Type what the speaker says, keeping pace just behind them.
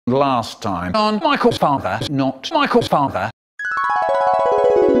last time on Michael's father, not Michael's father.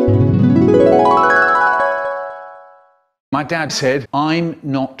 My dad said, I'm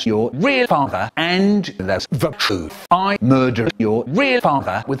not your real father, and that's the truth. I murdered your real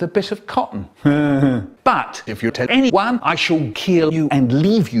father with a bit of cotton. But if you tell anyone, I shall kill you and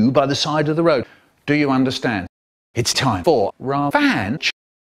leave you by the side of the road. Do you understand? It's time for revenge.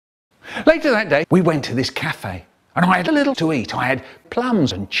 Later that day, we went to this cafe, and I had a little to eat. I had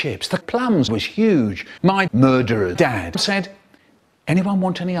plums and chips. The plums was huge. My murderer dad said, anyone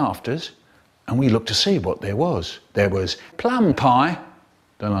want any afters? And we looked to see what there was. There was plum pie,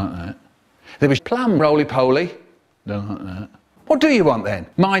 don't like that. There was plum roly-poly, don't like that. What do you want then?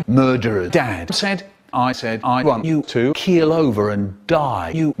 My murderer dad said, I want you to keel over and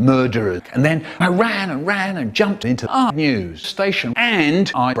die, you murderer. And then I ran and jumped into our news station,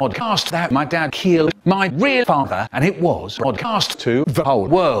 and I broadcast that my dad killed my real father, and it was broadcast to the whole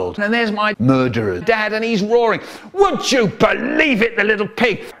world. And there's my murderer dad, and he's roaring, would you believe it, the little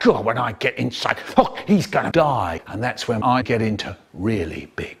pig? God, when I get inside, oh, he's gonna die. And that's when I get into really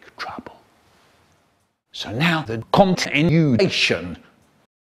big trouble. So now the continuation.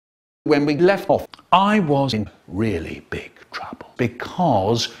 When we left off, I was in really big trouble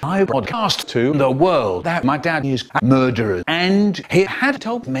because I broadcast to the world that my dad is a murderer, and he had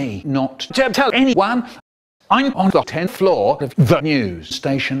told me not to tell anyone. I'm on the 10th floor of the news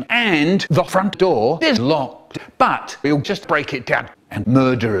station, and the front door is locked, but we'll just break it down and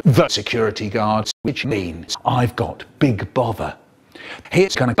murder the security guards, which means I've got big bother.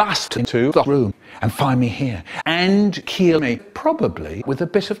 He's going to bust into the room and find me here and kill me, probably with a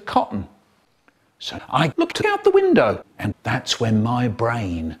bit of cotton. So I looked out the window, and that's when my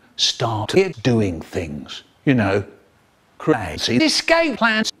brain started doing things. You know, crazy escape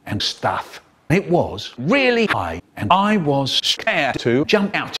plans and stuff. It was really high, and I was scared to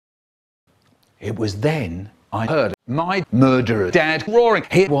jump out. It was then I heard my murderer dad roaring.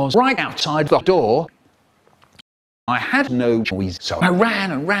 He was right outside the door. I had no choice, so I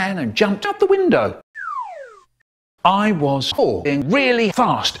ran and jumped out the window. I was falling really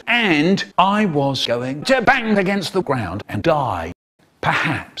fast, and I was going to bang against the ground and die,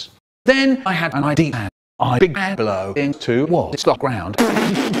 perhaps. Then I had an idea. I began blowing towards the ground,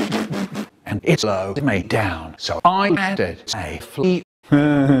 and it slowed me down, so I landed safely.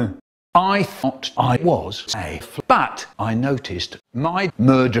 I thought I was safe, but I noticed my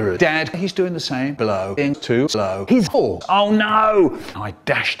murderer dad, he's doing the same, blowing too slow. He's fall. Oh no! I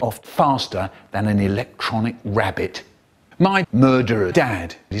dashed off faster than an electronic rabbit. My murderer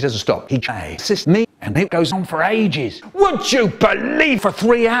dad, he doesn't stop. He chases me, and it goes on for ages. Would you believe, for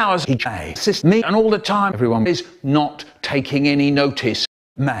 3 hours he chases me, and all the time everyone is not taking any notice.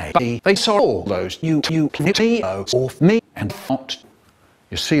 Maybe they saw all those videos of me and thought,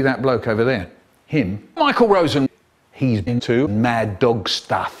 you see that bloke over there? Him? Michael Rosen. He's into mad dog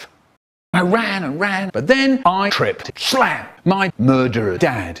stuff. I ran, but then I tripped. Slam! My murderer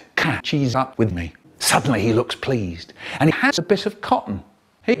dad catches up with me. Suddenly he looks pleased, and he has a bit of cotton.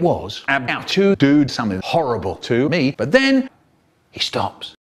 He was about to do something horrible to me, but then he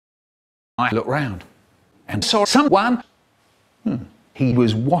stops. I look round and saw someone. He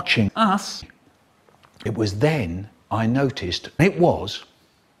was watching us. It was then I noticed it was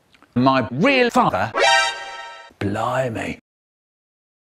my real father. Blimey.